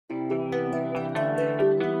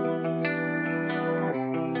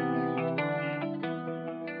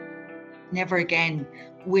never again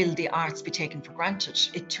will the arts be taken for granted.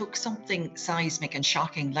 It took something seismic and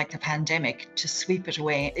shocking like the pandemic to sweep it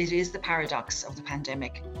away. It is the paradox of the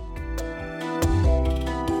pandemic.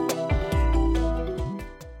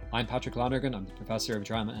 I'm Patrick Lonergan. I'm the Professor of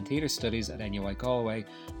Drama and Theatre Studies at NUI Galway,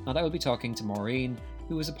 and I will be talking to Maureen,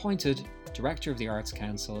 who was appointed Director of the Arts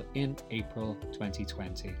Council in April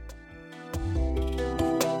 2020.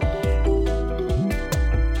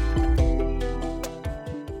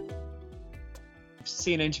 I've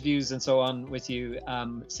seen interviews and so on with you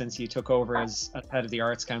since you took over as head of the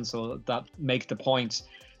Arts Council that make the point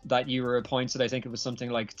that you were appointed, I think it was something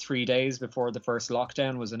like 3 days before the first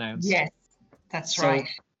lockdown was announced. Yes, that's right.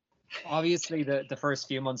 Obviously, the first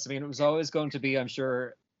few months, I mean, it was always going to be, I'm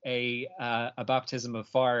sure, a baptism of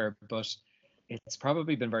fire, but it's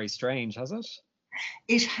probably been very strange, has it?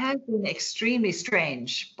 It has been extremely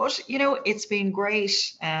strange, but it's been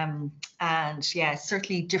great, and yeah,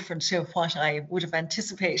 certainly different to what I would have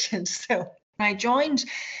anticipated. So when I joined,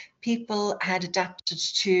 people had adapted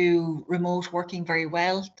to remote working very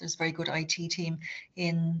well. There's a very good IT team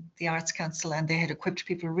in the Arts Council, and they had equipped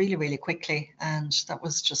people really, really quickly, and that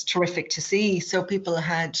was just terrific to see. So people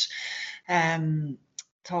had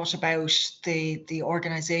thought about the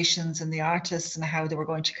organisations and the artists and how they were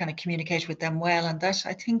going to kind of communicate with them well, and that,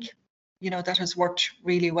 I think, that has worked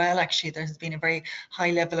really well. Actually, there has been a very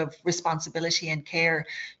high level of responsibility and care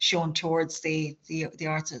shown towards the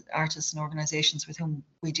artists and organisations with whom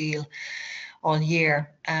we deal all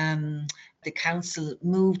year. The council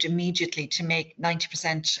moved immediately to make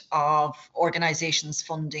 90% of organisations'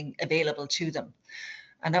 funding available to them,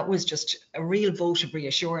 and that was just a real vote of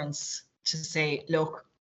reassurance to say, look,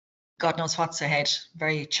 God knows what's ahead,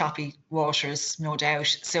 very choppy waters, no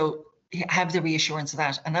doubt. So have the reassurance of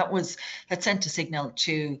that. And that sent a signal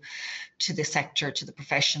to the sector, to the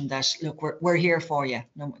profession, that look, we're here for you,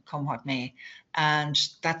 no, come what may. And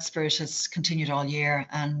that spirit has continued all year.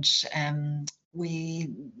 And we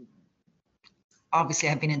obviously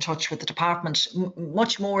have been in touch with the department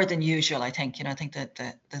much more than usual, I think. I think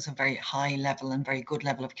that there's a very high level and very good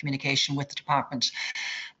level of communication with the department.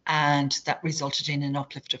 And that resulted in an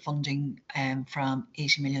uplift of funding from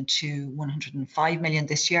 80 million to 105 million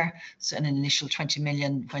this year. So an initial 20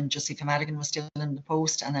 million when Josepha Madigan was still in the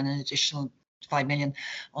post, and then an additional 5 million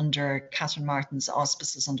under Catherine Martin's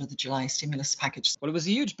auspices under the July stimulus package. Well, it was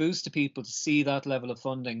a huge boost to people to see that level of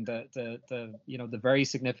funding, the very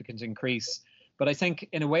significant increase. But I think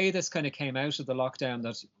in a way this kind of came out of the lockdown,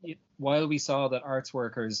 that while we saw that arts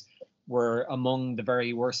workers were among the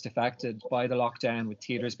very worst affected by the lockdown, with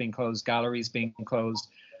theatres being closed, galleries being closed,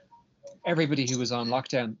 everybody who was on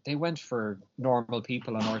lockdown, they went for normal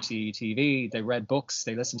people on RTE TV. They read books,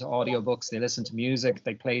 they listened to audiobooks, they listened to music,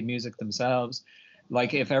 they played music themselves.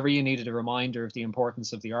 Like, if ever you needed a reminder of the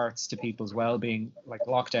importance of the arts to people's well-being, like,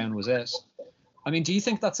 lockdown was it. I mean, do you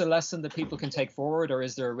think that's a lesson that people can take forward, or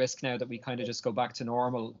is there a risk now that we kind of just go back to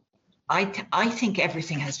normal? I think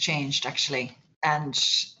everything has changed, actually, and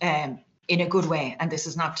in a good way. And this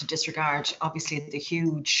is not to disregard, obviously, the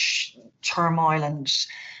huge turmoil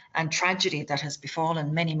and tragedy that has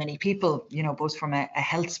befallen many, many people, both from a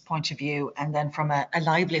health point of view and then from a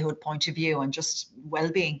livelihood point of view, and just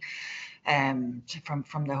well-being,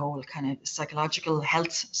 from the whole kind of psychological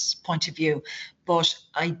health point of view. But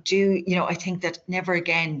I think that never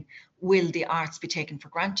again will the arts be taken for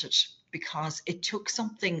granted, because it took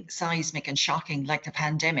something seismic and shocking like the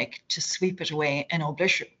pandemic to sweep it away and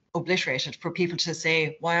obliterate it, for people to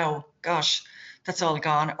say, wow, gosh, that's all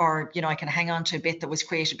gone. Or, I can hang on to a bit that was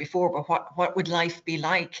created before, but what would life be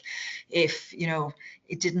like if,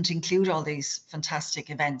 it didn't include all these fantastic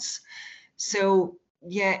events? So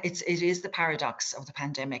yeah, it is the paradox of the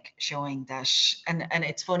pandemic, showing that, and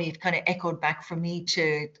it's funny, it kind of echoed back from me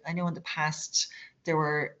to, I know in the past, there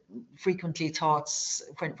were frequently thoughts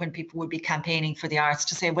when people would be campaigning for the arts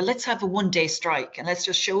to say, well, let's have a one-day strike and let's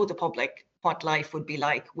just show the public what life would be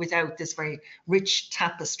like without this very rich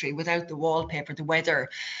tapestry, without the wallpaper, the weather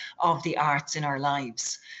of the arts in our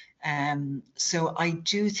lives. So I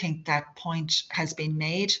do think that point has been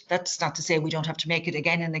made. That's not to say we don't have to make it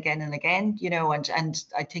again and again and again, and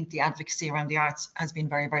I think the advocacy around the arts has been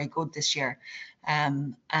very, very good this year.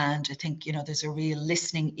 And I think, there's a real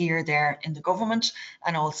listening ear there in the government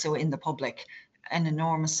and also in the public. An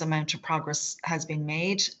enormous amount of progress has been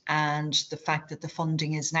made, and the fact that the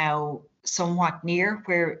funding is now somewhat near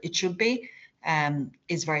where it should be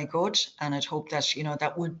is very good. And I'd hope that,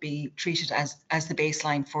 that would be treated as the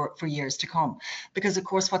baseline for years to come. Because, of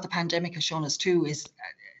course, what the pandemic has shown us too is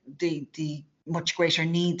the much greater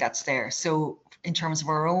need that's there. So in terms of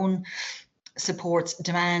our own supports,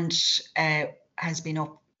 demand has been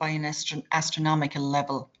up by an astronomical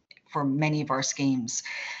level for many of our schemes.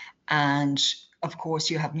 And of course,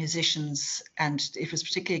 you have musicians, and it was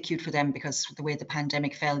particularly acute for them because the way the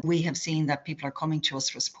pandemic fell, we have seen that people are coming to us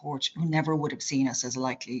for support who never would have seen us as a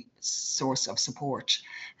likely source of support.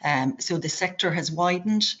 So the sector has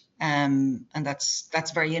widened, and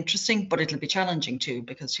that's very interesting, but it'll be challenging too,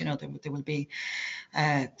 because there will be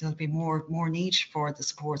there'll be more need for the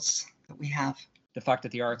supports that we have. The fact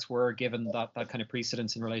that the arts were given that kind of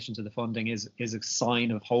precedence in relation to the funding is a sign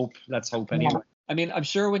of hope. Let's hope anyway. Yeah. I mean, I'm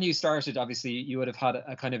sure when you started, obviously, you would have had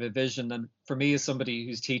a kind of a vision. And for me, as somebody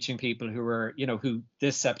who's teaching people who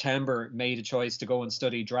this September made a choice to go and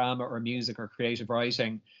study drama or music or creative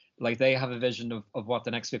writing, like they have a vision of what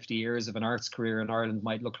the next 50 years of an arts career in Ireland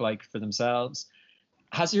might look like for themselves.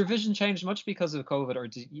 Has your vision changed much because of COVID, or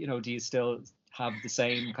do you still have the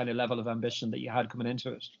same kind of level of ambition that you had coming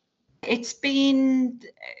into it? It's been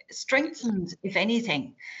strengthened, if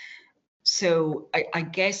anything. So I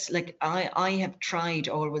guess, like, I have tried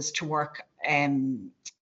always to work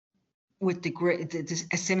with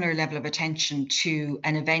a similar level of attention to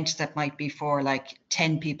an event that might be for like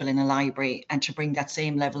 10 people in a library, and to bring that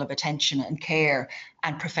same level of attention and care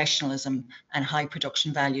and professionalism and high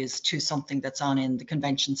production values to something that's on in the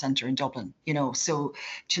convention centre in Dublin, so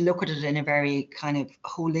to look at it in a very kind of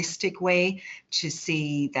holistic way, to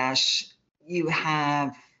see that you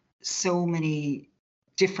have so many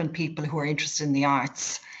different people who are interested in the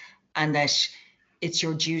arts, and that it's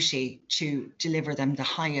your duty to deliver them the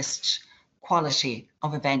highest quality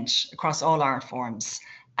of event across all art forms,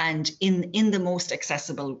 and in the most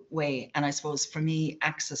accessible way. And I suppose for me,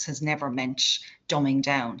 access has never meant dumbing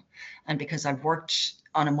down. And because I've worked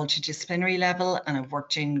on a multidisciplinary level, and I've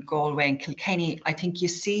worked in Galway and Kilkenny, I think you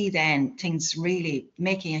see then things really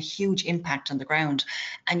making a huge impact on the ground,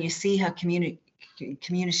 and you see how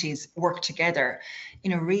communities work together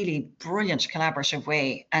in a really brilliant collaborative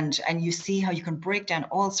way, and you see how you can break down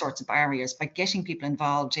all sorts of barriers by getting people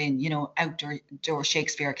involved in outdoor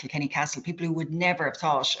Shakespeare at Kilkenny Castle, people who would never have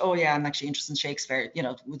thought, oh yeah, I'm actually interested in Shakespeare,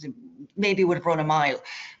 maybe would have run a mile,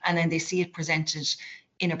 and then they see it presented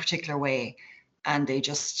in a particular way, and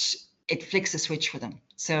it flicks a switch for them.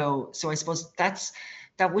 So I suppose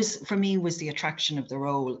that was, for me, was the attraction of the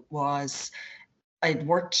role. Was I'd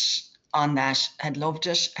worked on that, had loved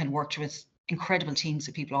it, had worked with incredible teams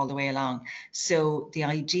of people all the way along. So the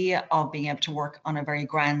idea of being able to work on a very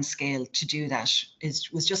grand scale to do that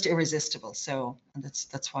was just irresistible. So, and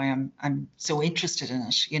that's why I'm so interested in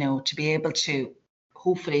it, to be able to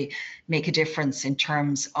hopefully make a difference in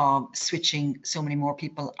terms of switching so many more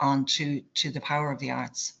people on to the power of the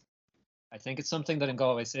arts. I think it's something that in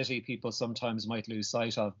Galway City people sometimes might lose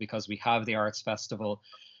sight of, because we have the Arts Festival.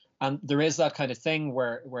 And there is that kind of thing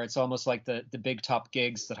where it's almost like the big top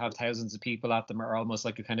gigs that have thousands of people at them are almost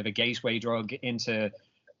like a kind of a gateway drug into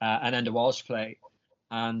an Enda Walsh play.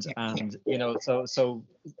 And so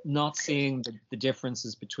not seeing the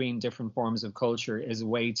differences between different forms of culture is a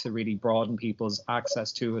way to really broaden people's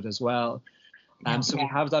access to it as well. So we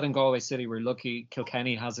have that in Galway City. We're lucky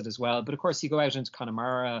Kilkenny has it as well. But of course, you go out into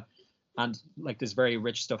Connemara, and like there's very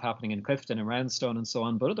rich stuff happening in Clifton and Roundstone and so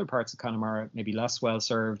on, but other parts of Connemara maybe less well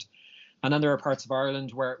served. And then there are parts of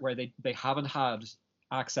Ireland where they haven't had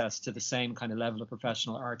access to the same kind of level of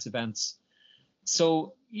professional arts events.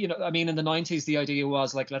 So, I mean, in the 90s, the idea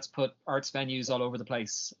was like, let's put arts venues all over the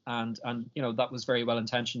place. And that was very well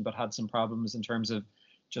intentioned, but had some problems in terms of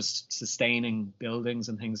just sustaining buildings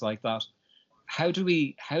and things like that. How do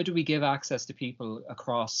we give access to people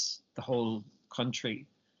across the whole country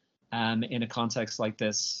in a context like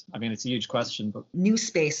this? I mean, it's a huge question, but new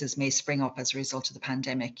spaces may spring up as a result of the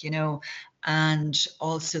pandemic, and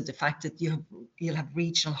also the fact that you'll have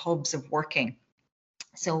regional hubs of working.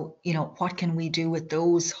 So, what can we do with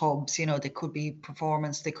those hubs? They could be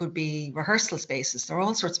performance, they could be rehearsal spaces. There are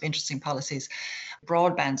all sorts of interesting policies.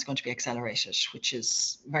 Broadband is going to be accelerated, which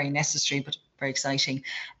is very necessary, but very exciting.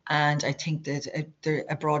 And I think that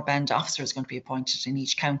a broadband officer is going to be appointed in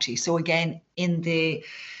each county. So again, in the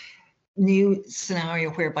new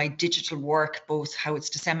scenario whereby digital work, both how it's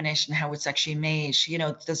disseminated and how it's actually made,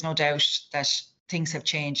 there's no doubt that things have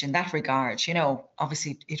changed in that regard.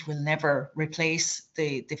 Obviously it will never replace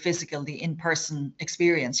the physical, the in-person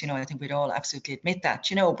experience. I think we'd all absolutely admit that,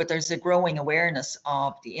 but there's a growing awareness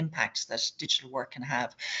of the impact that digital work can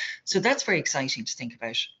have. So that's very exciting to think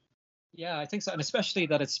about. Yeah, I think so. And especially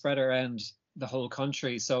that it's spread around the whole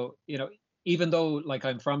country. So, even though like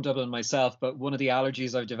I'm from Dublin myself, but one of the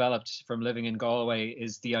allergies I've developed from living in Galway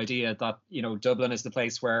is the idea that, Dublin is the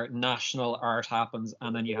place where national art happens.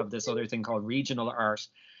 And then you have this other thing called regional art.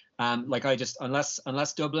 Like I just,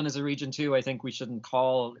 unless Dublin is a region too, I think we shouldn't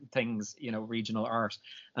call things, regional art.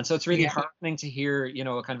 And so it's really Yeah. heartening to hear,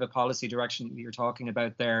 a kind of a policy direction you're talking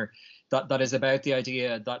about there, that is about the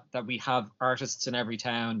idea that we have artists in every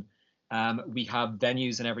town. We have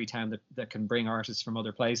venues in every town that can bring artists from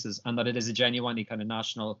other places, and that it is a genuinely kind of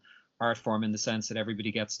national art form in the sense that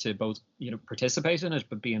everybody gets to both, participate in it,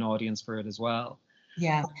 but be an audience for it as well.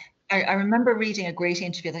 Yeah. I remember reading a great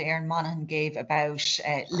interview that Aaron Monaghan gave about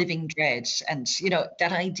Living Dread, and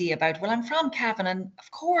that idea about, well, I'm from Cavan, and of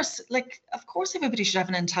course everybody should have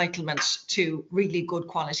an entitlement to really good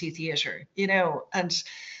quality theatre, and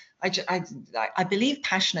I believe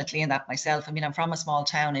passionately in that myself. I mean, I'm from a small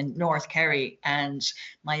town in North Kerry, and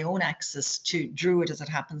my own access to Druid, as it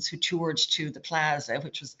happens, who toured to the Plaza,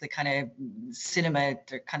 which was the kind of cinema,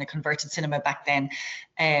 the kind of converted cinema back then,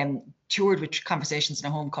 toured with Conversations in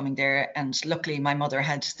a Homecoming there. And luckily my mother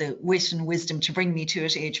had the wit and wisdom to bring me to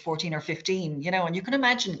it age 14 or 15, and you can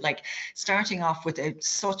imagine, like, starting off with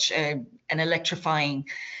such an electrifying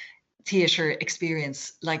theatre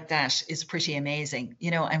experience like that is pretty amazing,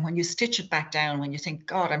 and when you stitch it back down, when you think,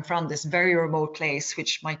 God, I'm from this very remote place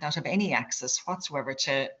which might not have any access whatsoever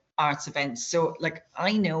to arts events. So, like,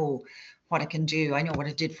 I know what it can do. I know what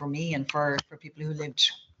it did for me and for people who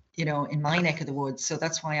lived, in my neck of the woods. So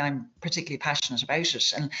that's why I'm particularly passionate about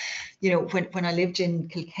it. And, when I lived in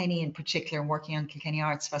Kilkenny in particular and working on Kilkenny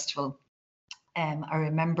Arts Festival, I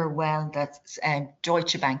remember well that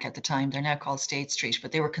Deutsche Bank at the time, they're now called State Street,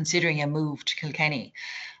 but they were considering a move to Kilkenny,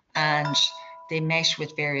 and they met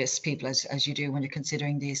with various people, as you do when you're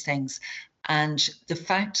considering these things. And the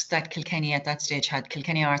fact that Kilkenny at that stage had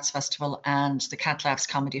Kilkenny Arts Festival and the Cat Laughs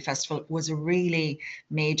Comedy Festival was a really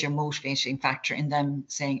major motivating factor in them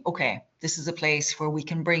saying, okay, this is a place where we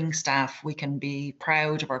can bring staff, we can be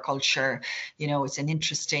proud of our culture. It's an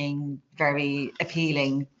interesting, very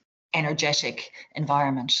appealing, energetic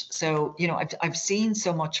environment. So, I've seen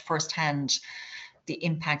so much firsthand the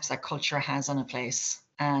impact that culture has on a place.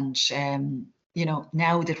 And,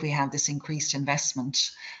 now that we have this increased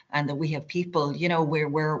investment and that we have people,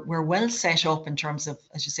 we're well set up in terms of,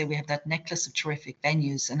 as you say, we have that necklace of terrific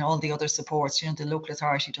venues and all the other supports. The local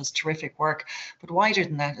authority does terrific work, but wider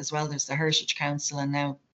than that as well, there's the Heritage Council, and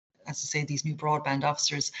now, as I say, these new broadband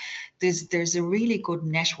officers. There's a really good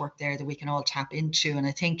network there that we can all tap into. And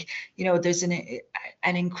I think, there's an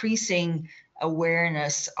increasing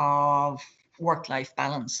awareness of work-life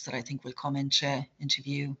balance that I think will come into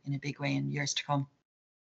view in a big way in years to come.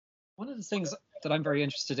 One of the things that I'm very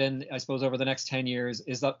interested in, I suppose, over the next 10 years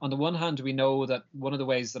is that on the one hand, we know that one of the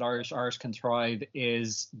ways that Irish art can thrive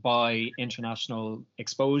is by international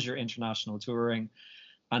exposure, international touring,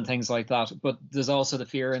 and things like that. But there's also the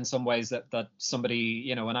fear in some ways that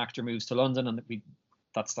somebody, an actor moves to London and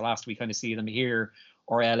that's the last we kind of see them here,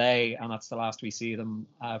 or LA, and that's the last we see them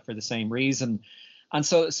for the same reason. And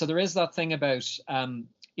so there is that thing about,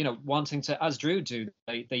 wanting to, as Druid do,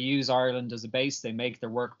 they use Ireland as a base, they make their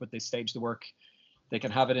work, but they stage the work. They can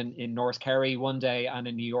have it in North Kerry one day and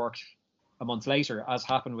in New York a month later, as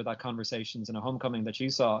happened with that Conversations in a Homecoming that you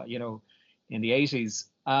saw, in the 80s.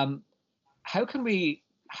 How can we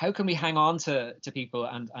hang on to people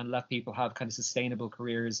and let people have kind of sustainable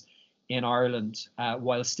careers in Ireland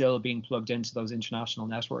while still being plugged into those international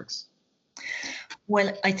networks?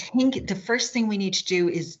 Well, I think the first thing we need to do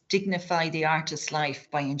is dignify the artist's life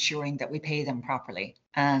by ensuring that we pay them properly.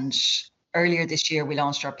 And earlier this year, we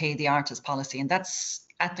launched our Pay the Artist policy, and that's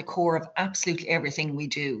at the core of absolutely everything we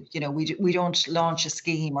do. We don't launch a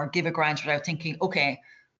scheme or give a grant without thinking, okay,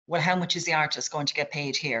 well, how much is the artist going to get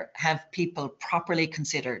paid here? Have people properly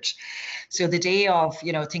considered? So the day of,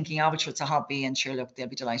 thinking, oh, it's a hobby, and sure, look, they'll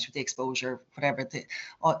be delighted with the exposure, whatever,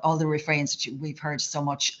 all the refrains that we've heard so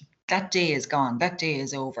much, that day is gone. That day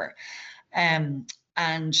is over. And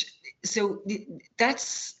so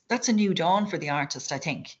that's a new dawn for the artist, I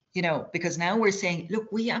think, because now we're saying,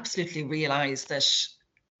 look, we absolutely realize that,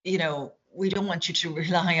 we don't want you to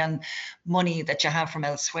rely on money that you have from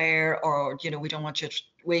elsewhere, or, we don't want you to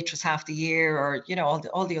waitress half the year, or, all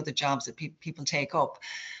the other jobs that people take up.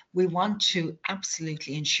 We want to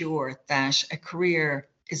absolutely ensure that a career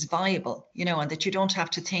is viable, and that you don't have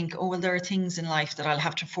to think, oh, well, there are things in life that I'll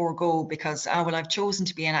have to forego because, I've chosen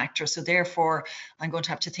to be an actor, so therefore I'm going to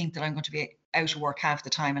have to think that I'm going to be out of work half the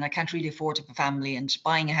time, and I can't really afford to have a family, and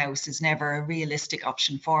buying a house is never a realistic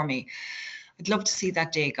option for me. I'd love to see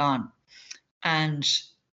that day gone. And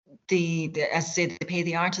as I say, the Pay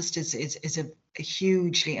the Artist is a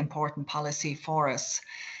hugely important policy for us.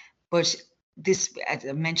 But this,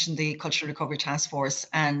 I mentioned the Cultural Recovery Task Force,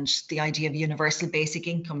 and the idea of universal basic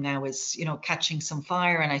income now is, catching some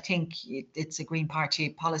fire. And I think it's a Green Party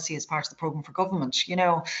policy as part of the programme for government,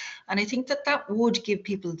 and I think that would give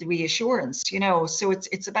people the reassurance, so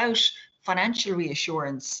it's about financial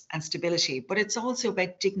reassurance and stability, but it's also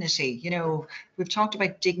about dignity. We've talked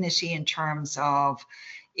about dignity in terms of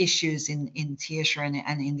issues in theatre and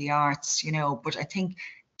in the arts, but I think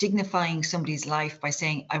dignifying somebody's life by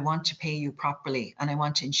saying, I want to pay you properly, and I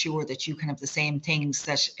want to ensure that you can have the same things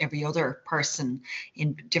that every other person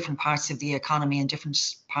in different parts of the economy and different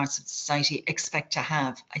parts of society expect to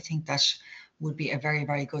have. I think that would be a very,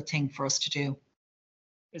 very good thing for us to do.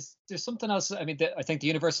 Is there something else? I mean, I think the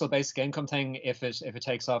universal basic income thing, if it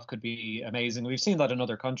takes off, could be amazing. We've seen that in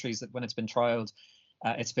other countries, that when it's been trialed,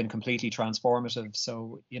 it's been completely transformative.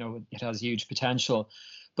 So, it has huge potential.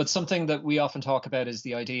 But something that we often talk about is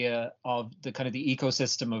the idea of the kind of the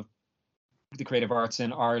ecosystem of the creative arts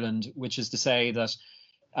in Ireland, which is to say that,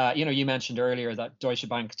 you mentioned earlier that Deutsche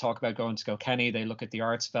Bank talk about going to Kilkenny. They look at the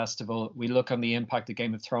arts festival. We look on the impact that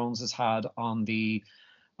Game of Thrones has had on the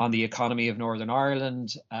economy of Northern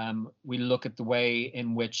Ireland. We look at the way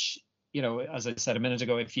in which, as I said a minute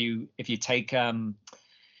ago, if you take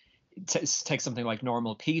take something like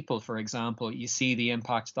Normal People, for example, you see the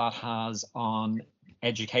impact that has on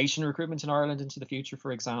education recruitment in Ireland into the future,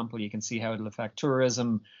 for example. You can see how it'll affect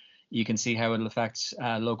tourism. You can see how it'll affect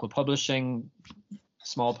local publishing.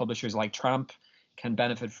 Small publishers like Tramp can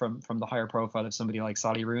benefit from the higher profile of somebody like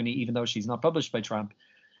Sally Rooney, even though she's not published by Tramp,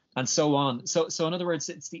 and so on. So in other words,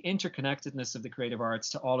 it's the interconnectedness of the creative arts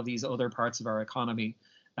to all of these other parts of our economy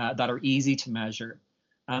that are easy to measure.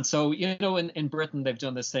 And so, in Britain, they've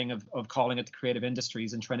done this thing of calling it the creative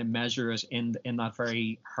industries and trying to measure it in that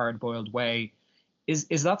very hard-boiled way.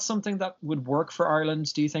 Is that something that would work for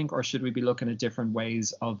Ireland, do you think, or should we be looking at different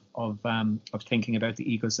ways of thinking about the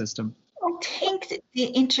ecosystem? I think that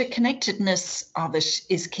the interconnectedness of it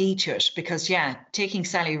is key to it, because, taking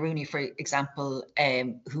Sally Rooney, for example,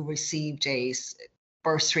 who received a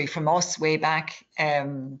bursary from us way back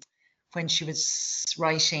when she was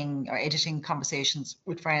writing or editing Conversations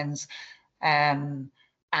with Friends. And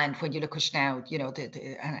when you look at now,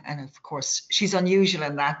 and of course she's unusual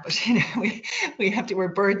in that, but we're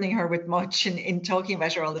burdening her with much in talking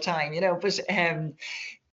about her all the time, But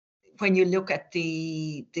when you look at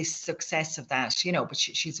the success of that, but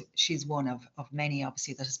she's one of many,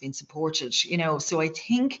 obviously, that has been supported, So I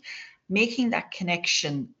think making that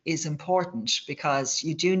connection is important, because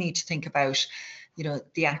you do need to think about,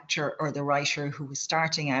 the actor or the writer who was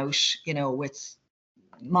starting out, with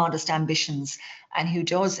modest ambitions, and who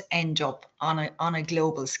does end up on a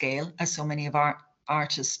global scale, as so many of our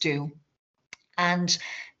artists do, and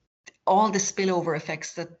all the spillover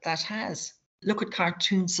effects that has. Look at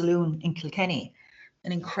Cartoon Saloon in Kilkenny,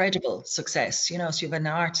 an incredible success. So you have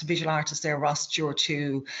an visual artist there, Ross Stewart,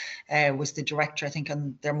 who was the director, I think,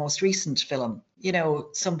 on their most recent film.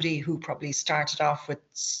 Somebody who probably started off with,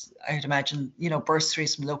 I would imagine,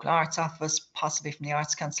 bursaries from the local arts office, possibly from the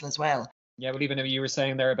Arts Council as well. Yeah, well, even you were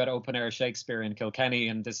saying there about open air Shakespeare in Kilkenny,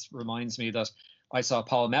 and this reminds me that I saw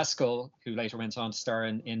Paul Mescal, who later went on to star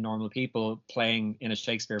in Normal People, playing in a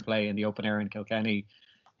Shakespeare play in the open air in Kilkenny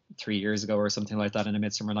 3 years ago or something like that, in A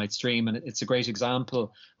Midsummer Night's Dream. And it's a great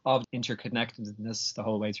example of interconnectedness the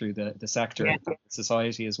whole way through the sector and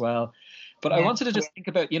society as well. But I wanted to just think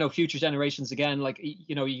about, future generations again. Like,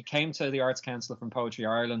 you came to the Arts Council from Poetry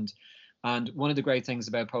Ireland. And one of the great things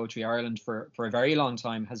about Poetry Ireland for a very long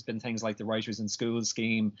time has been things like the Writers in Schools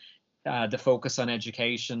scheme, the focus on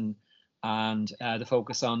education, and the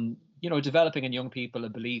focus on, developing in young people a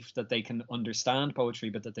belief that they can understand poetry,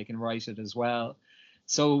 but that they can write it as well.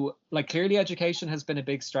 So, like, clearly education has been a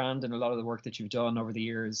big strand in a lot of the work that you've done over the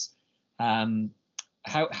years.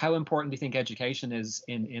 How important do you think education is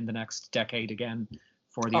in the next decade again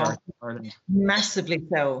for the arts in Ireland? Massively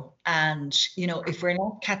so. And, if we're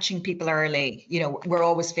not catching people early, we're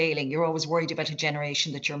always failing. You're always worried about a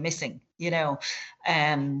generation that you're missing,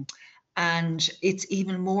 and it's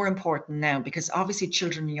even more important now, because obviously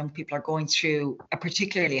children and young people are going through a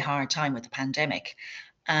particularly hard time with the pandemic.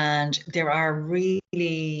 And there are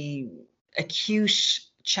really acute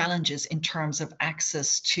challenges in terms of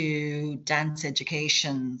access to dance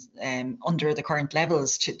education under the current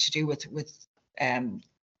levels to do with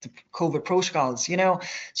the COVID protocols, So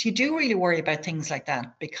you do really worry about things like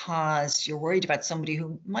that, because you're worried about somebody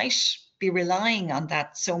who might be relying on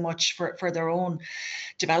that so much for their own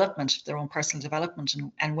development, their own personal development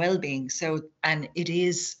and well-being. So, and it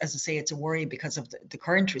is, as I say, it's a worry because of the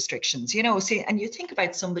current restrictions, and you think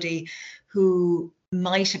about somebody who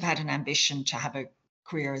might have had an ambition to have a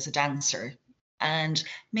career as a dancer, And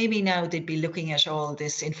maybe now they'd be looking at all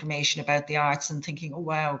this information about the arts and thinking, oh,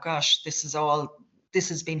 wow, gosh, this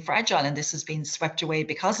has been fragile and this has been swept away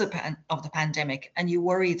because of the pandemic. And you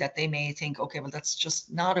worry that they may think, okay, well, that's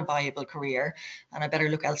just not a viable career and I better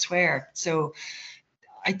look elsewhere. So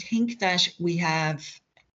I think that we have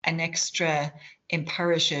an extra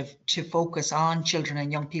imperative to focus on children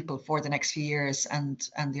and young people for the next few years, and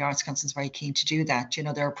the Arts Council is very keen to do that. You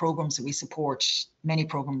know, there are programs that we support, many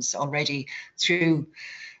programs already through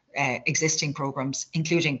existing programs,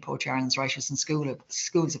 including Poetry Ireland's Writers in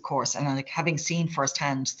Schools, of course, and like having seen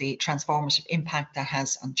firsthand the transformative impact that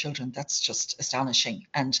has on children, that's just astonishing.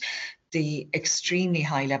 And the extremely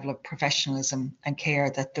high level of professionalism and care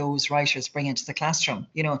that those writers bring into the classroom,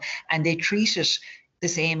 you know, and they treat it the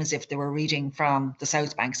same as if they were reading from the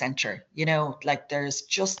South Bank Centre, you know, like there's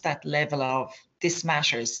just that level of this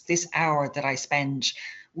matters, this hour that I spend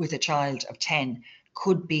with a child of 10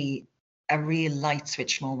 could be a real light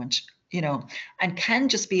switch moment, you know, and can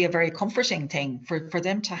just be a very comforting thing for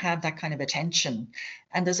them to have that kind of attention.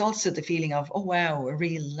 And there's also the feeling of, oh, wow, a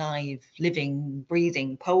real live, living,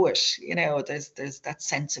 breathing poet, you know, there's that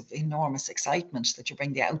sense of enormous excitement that you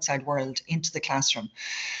bring the outside world into the classroom.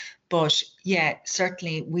 But yeah,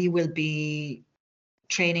 certainly we will be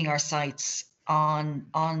training our sites on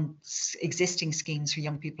existing schemes for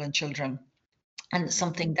young people and children. And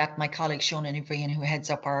something that my colleague Shona Nivrian, who heads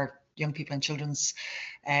up our young people and children's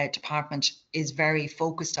department, is very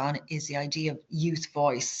focused on is the idea of youth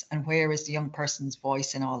voice and where is the young person's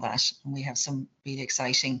voice in all that. And we have some really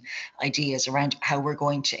exciting ideas around how we're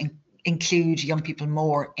going to include young people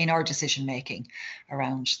more in our decision making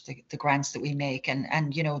around the grants that we make,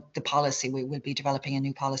 and you know, the policy. We will be developing a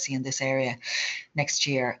new policy in this area next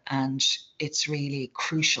year, and it's really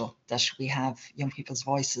crucial that we have young people's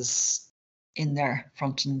voices in there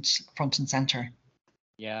front and center.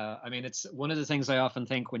 Yeah, I mean, it's one of the things I often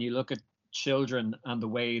think when you look at children and the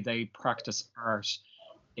way they practice art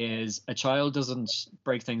is a child doesn't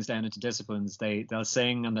break things down into disciplines. They'll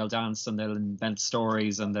sing and they'll dance and they'll invent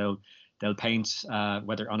stories and they'll paint,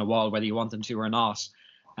 whether on a wall, whether you want them to or not.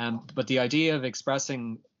 But the idea of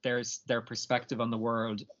expressing their perspective on the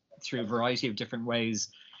world through a variety of different ways,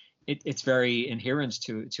 it's very inherent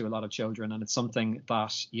to a lot of children, and it's something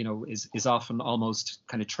that, you know, is often almost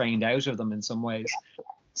kind of trained out of them in some ways.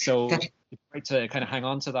 So it's great to kind of hang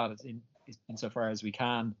on to that insofar as we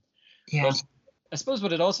can. Yeah. But I suppose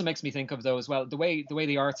what it also makes me think of, though, as well, the way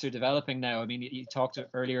the arts are developing now. I mean, you talked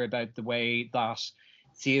earlier about the way that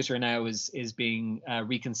theatre now is being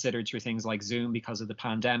reconsidered through things like Zoom because of the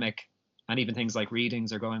pandemic, and even things like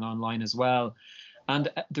readings are going online as well. And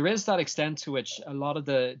there is that extent to which a lot of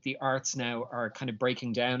the arts now are kind of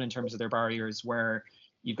breaking down in terms of their barriers, where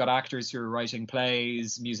you've got actors who are writing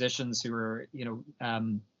plays, musicians who are, you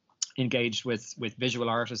know, engaged with visual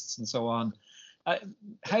artists and so on.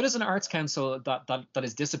 How does an arts council that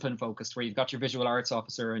is discipline focused, where you've got your visual arts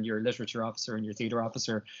officer and your literature officer and your theatre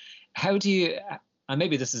officer, how do you, and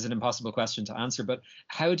maybe this is an impossible question to answer, but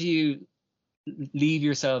how do you leave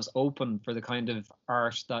yourselves open for the kind of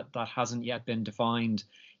art that hasn't yet been defined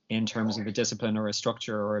in terms of a discipline or a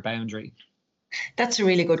structure or a boundary? That's a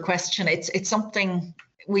really good question. It's something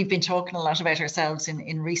we've been talking a lot about ourselves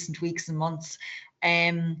in recent weeks and months.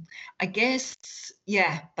 I guess,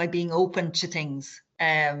 yeah, by being open to things.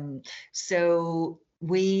 So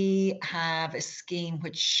we have a scheme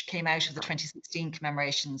which came out of the 2016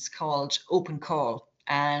 commemorations called Open Call.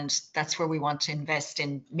 And that's where we want to invest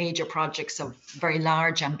in major projects of very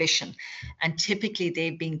large ambition. And typically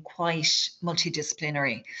they've been quite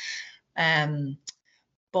multidisciplinary.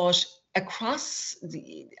 But across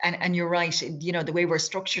and you're right, you know, the way we're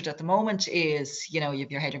structured at the moment is, you know, you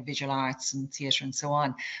have your head of visual arts and theatre and so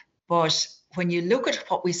on. But when you look at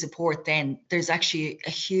what we support, then there's actually a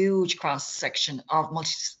huge cross section of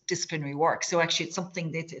multidisciplinary work. So actually it's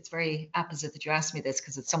something that it's very apposite that you asked me this,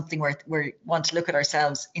 because it's something where we want to look at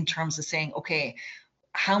ourselves in terms of saying, okay,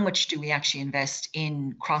 how much do we actually invest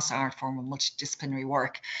in cross art form of multidisciplinary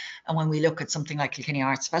work? And when we look at something like Kilkenny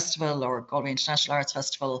Arts Festival or Galway International Arts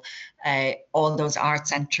Festival, all those art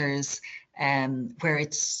centres where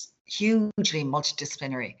it's hugely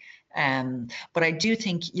multidisciplinary. But I do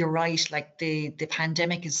think you're right, like the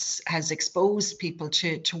pandemic has exposed people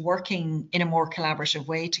to working in a more collaborative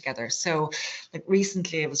way together. So like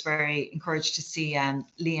recently I was very encouraged to see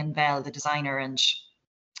Leanne Bell, the designer and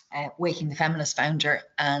Waking the Feminist founder,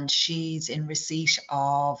 and she's in receipt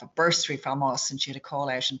of a bursary from us, and she had a call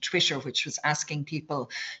out on Twitter which was asking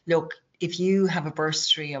people, look, if you have a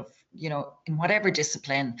bursary of in whatever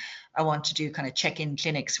discipline, I want to do kind of check-in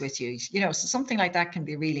clinics with you, so something like that can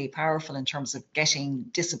be really powerful in terms of getting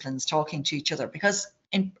disciplines talking to each other, because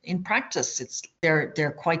in practice,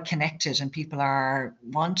 they're quite connected, and people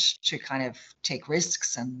want to kind of take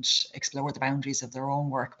risks and explore the boundaries of their own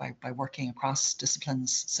work by working across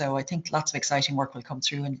disciplines. So I think lots of exciting work will come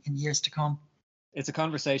through in years to come. It's a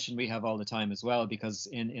conversation we have all the time as well, because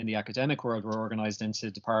in the academic world, we're organized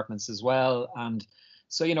into departments as well. And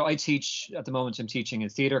so, I teach at the moment, I'm teaching a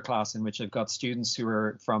theatre class in which I've got students who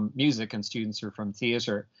are from music and students who are from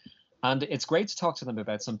theatre. And it's great to talk to them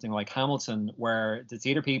about something like Hamilton, where the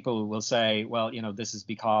theatre people will say, well, this is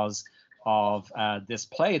because of this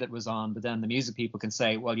play that was on. But then the music people can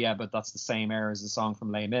say, well, yeah, but that's the same air as the song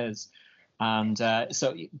from Les Mis. And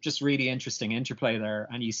so just really interesting interplay there.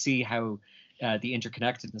 And you see how the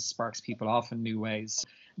interconnectedness sparks people off in new ways.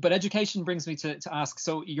 But education brings me to ask,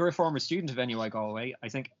 so you're a former student of NUI Galway, I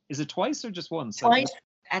think. Is it twice or just once? Twice.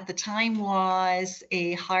 At the time was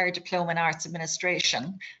a higher diploma in arts administration,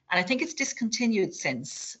 and I think it's discontinued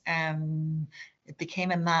since. It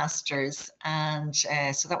became a master's, and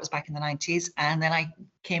so that was back in the 90s. And then I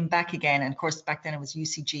came back again, and of course back then it was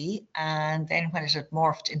UCG, and then when it had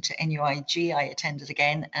morphed into NUIG, I attended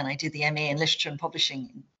again, and I did the MA in Literature and Publishing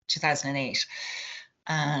in 2008,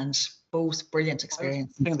 and both brilliant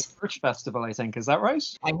experiences. In the Church Festival, I think, is that right?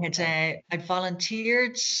 I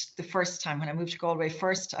volunteered the first time when I moved to Galway.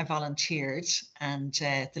 First, I volunteered, and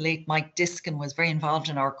the late Mike Diskin was very involved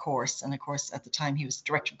in our course. And of course, at the time, he was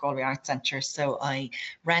director of Galway Arts Centre. So I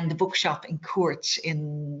ran the bookshop in Court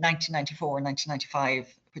in 1994,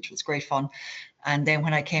 1995, which was great fun. And then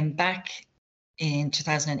when I came back in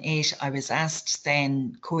 2008, I was asked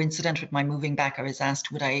then, coincident with my moving back, I was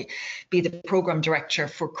asked, would I be the program director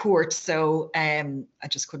for Court? So I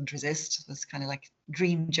just couldn't resist. It was kind of like a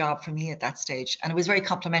dream job for me at that stage. And it was very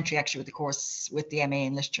complimentary actually with the course, with the MA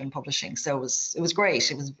in Literature and Publishing. So it was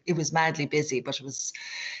great. It was madly busy, but it was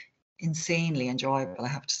insanely enjoyable, I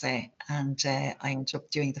have to say. And I ended up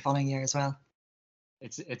doing it the following year as well.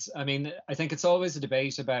 I mean, I think it's always a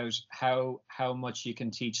debate about how much you can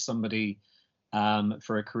teach somebody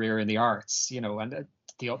for a career in the arts, and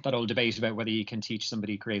that old debate about whether you can teach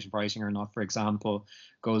somebody creative writing or not, for example,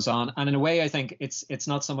 goes on. And in a way, I think it's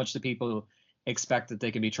not so much that people expect that they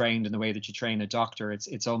can be trained in the way that you train a doctor.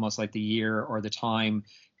 It's almost like the year or the time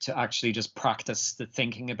to actually just practice the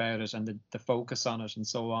thinking about it and the focus on it and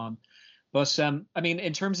so on. But I mean,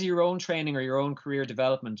 in terms of your own training or your own career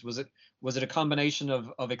development, was it a combination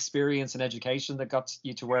of experience and education that got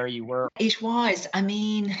you to where you were? It was. I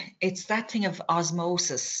mean, it's that thing of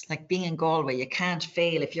osmosis, like being in Galway, you can't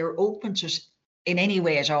fail if you're open to it in any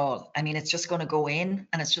way at all. I mean, it's just going to go in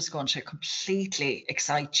and it's just going to completely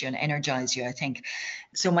excite you and energize you, I think.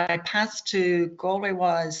 So my path to Galway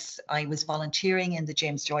was, I was volunteering in the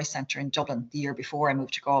James Joyce Centre in Dublin the year before I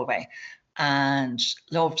moved to Galway, and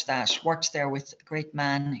loved that. Worked there with a great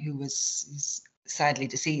man who was sadly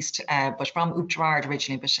deceased, but from Oughterard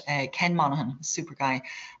originally, but Ken Monaghan, super guy,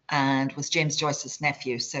 and was James Joyce's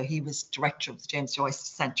nephew. So he was director of the James Joyce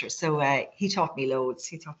Centre. So he taught me loads.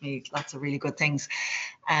 He taught me lots of really good things.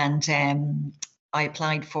 And I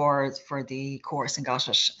applied for the course and got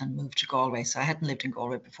it and moved to Galway. So I hadn't lived in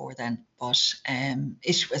Galway before then, but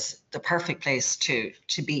it was the perfect place to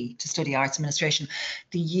study arts administration.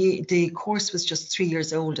 The course was just 3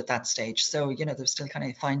 years old at that stage. So, they're still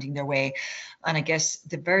kind of finding their way. And I guess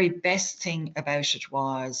the very best thing about it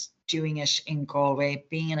was doing it in Galway,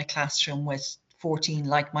 being in a classroom with 14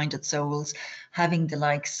 like-minded souls, having the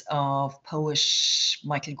likes of poet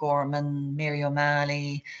Michael Gorman, Mary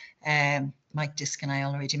O'Malley, Mike Diskin, I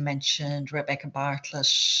already mentioned, Rebecca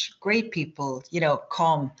Bartlett, great people,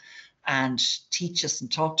 come and teach us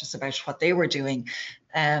and talk to us about what they were doing.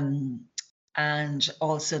 And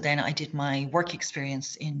also then I did my work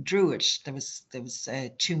experience in Druid. There was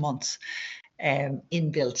 2 months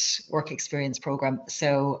inbuilt work experience program.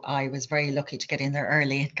 So I was very lucky to get in there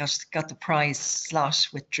early, got the prize slot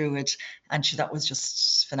with Druid, and that was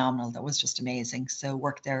just phenomenal. That was just amazing. So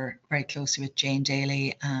worked there very closely with Jane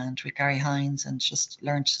Daly and with Gary Hines, and just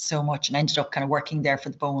learned so much, and ended up kind of working there for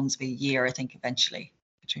the bones of a year, I think, eventually,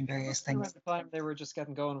 between various things. At the time they were just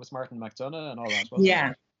getting going with Martin McDonagh and all that, wasn't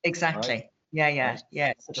it? Exactly. Right.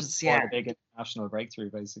 Yeah. Just a big international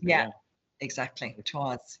breakthrough, basically. Yeah. Exactly, it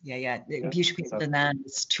was. Yeah. Beauty Queen of the Nan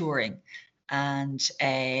was touring, and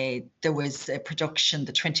there was a production.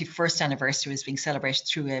 The 21st anniversary was being celebrated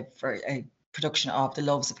through a production of The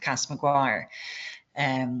Loves of Cass Maguire,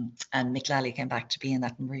 And Mick Lally came back to be in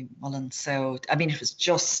that, and Marie Mullen. So, I mean, it was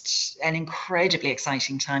just an incredibly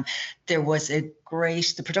exciting time. There was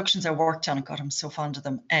the productions I worked on, God, I'm so fond of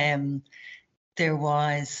them. There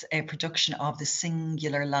was a production of The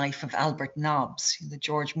Singular Life of Albert Nobbs, the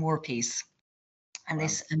George Moore piece. And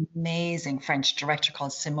this amazing French director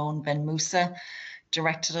called Simone Ben Moussa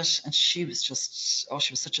directed it, and she was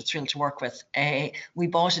such a thrill to work with. We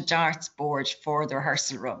bought a darts board for the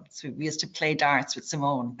rehearsal room, so we used to play darts with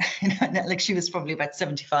Simone. Like, she was probably about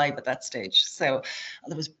 75 at that stage. So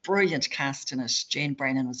there was brilliant cast in it. Jane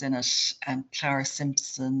Brennan was in it, and Clara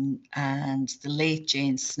Simpson, and the late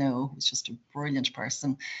Jane Snow, who was just a brilliant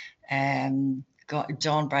person. Dawn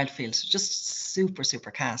Bradfield, just super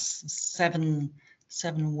cast.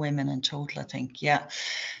 Seven women in total, I think. Yeah.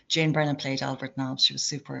 Jane Brennan played Albert Nobbs. She was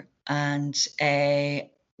super. And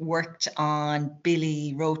worked on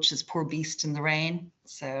Billy Roach's Poor Beast in the Rain.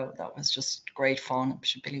 So that was just great fun.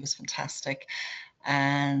 Billy was fantastic.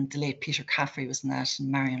 And the late Peter Caffrey was in that, and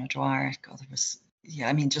Marion O'Dwyer. God, there was,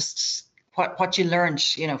 I mean, just what you learned,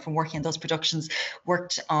 from working in those productions.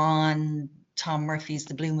 Worked on Tom Murphy's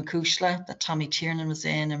The Blue Macushla that Tommy Tiernan was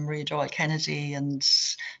in, and Maria Doyle Kennedy and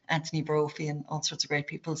Anthony Brophy and all sorts of great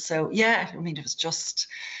people. So yeah, I mean, it was just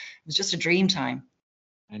a dream time.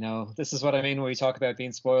 I know, this is what I mean when we talk about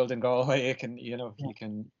being spoiled in Galway. You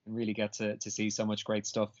can really get to see so much great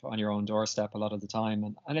stuff on your own doorstep a lot of the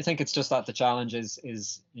time. And I think it's just that the challenge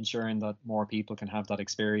is ensuring that more people can have that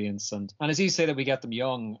experience. And as you say, that we get them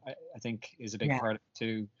young, I think is a big part of it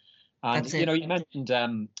too. And you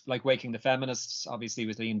mentioned like Waking the Feminists, obviously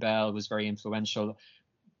with Liam Bell was very influential.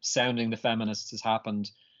 Sounding the Feminists has happened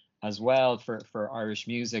as well for Irish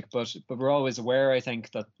music, but we're always aware, I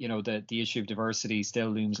think, that the issue of diversity still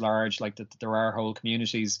looms large. Like that there are whole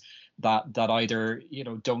communities that either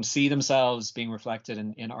don't see themselves being reflected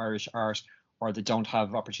in Irish art, or that don't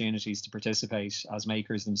have opportunities to participate as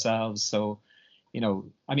makers themselves. So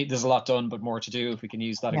I mean, there's a lot done, but more to do, if we can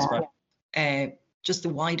use that expression. Just the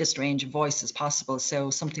widest range of voices possible.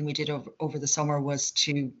 So something we did over the summer was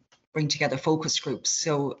to bring together focus groups.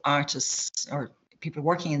 So artists or people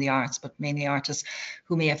working in the arts, but mainly artists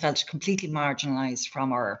who may have felt completely marginalized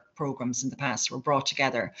from our programs in the past, were brought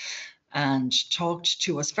together and talked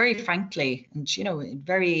to us very frankly and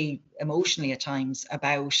very emotionally at times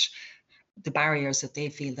about the barriers that they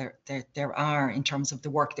feel there are in terms of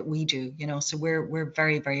the work that we do. So we're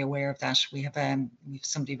very, very aware of that. We have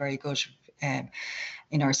somebody very good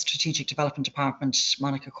in our strategic development department,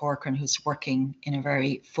 Monica Corcoran, who's working in a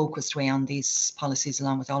very focused way on these policies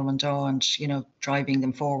along with Olwen Daw, and driving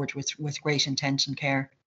them forward with great intent and care.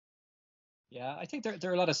 Yeah, I think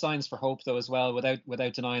there are a lot of signs for hope though as well,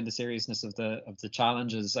 without denying the seriousness of the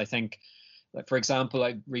challenges. I think, for example,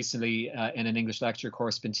 I recently in an English lecture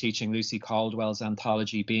course been teaching Lucy Caldwell's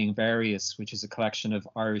anthology Being Various, which is a collection of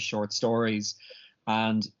Irish short stories,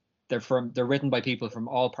 and they're written by people from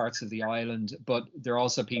all parts of the island, but they're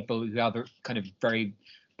also people who have a kind of very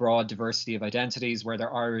broad diversity of identities, where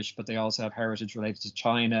they're Irish, but they also have heritage related to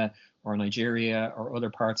China or Nigeria or other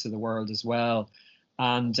parts of the world as well.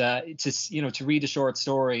 And to read a short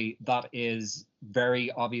story that is very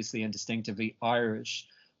obviously and distinctively Irish,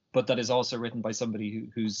 but that is also written by somebody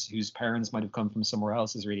whose parents might have come from somewhere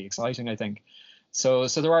else, is really exciting, I think. So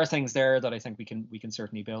there are things there that I think we can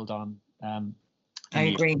certainly build on. I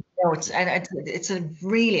agree. No, it's a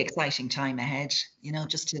really exciting time ahead.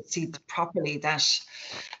 Just to see properly that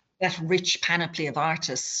rich panoply of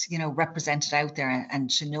artists, represented out there, and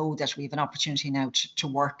to know that we have an opportunity now to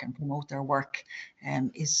work and promote their work,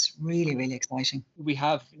 is really, really exciting. We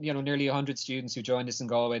have, nearly 100 students who joined us in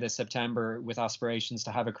Galway this September with aspirations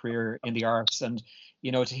to have a career in the arts, and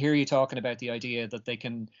to hear you talking about the idea that they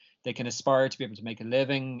can aspire to be able to make a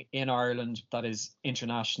living in Ireland that is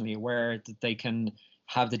internationally aware, that they can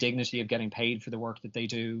have the dignity of getting paid for the work that they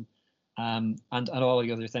do, and all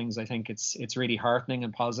the other things. I think it's really heartening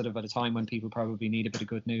and positive at a time when people probably need a bit of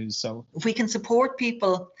good news. So if we can support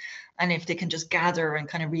people, and if they can just gather and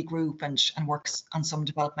kind of regroup and work on some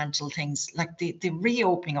developmental things, like the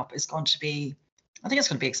reopening up is going to be, I think it's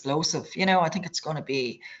going to be explosive. I think it's going to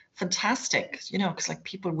be fantastic, because like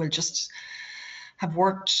people will just have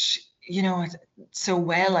worked so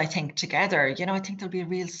well, I think, together. I think there'll be a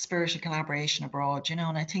real spirit of collaboration abroad, and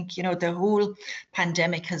I think, the whole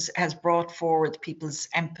pandemic has brought forward people's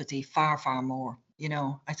empathy far, far more.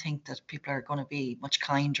 I think that people are going to be much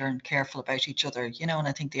kinder and careful about each other, and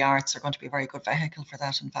I think the arts are going to be a very good vehicle for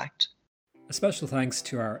that, in fact. A special thanks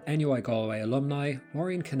to our NUI Galway alumni,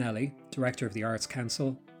 Maureen Kennelly, Director of the Arts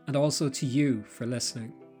Council, and also to you for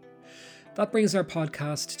listening. That brings our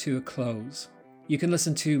podcast to a close. You can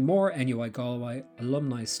listen to more NUI Galway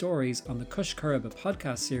alumni stories on the Cush Curraba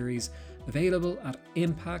podcast series, available at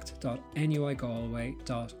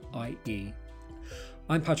impact.nuigalway.ie.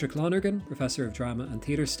 I'm Patrick Lonergan, Professor of Drama and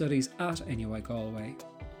Theatre Studies at NUI Galway.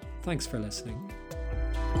 Thanks for listening.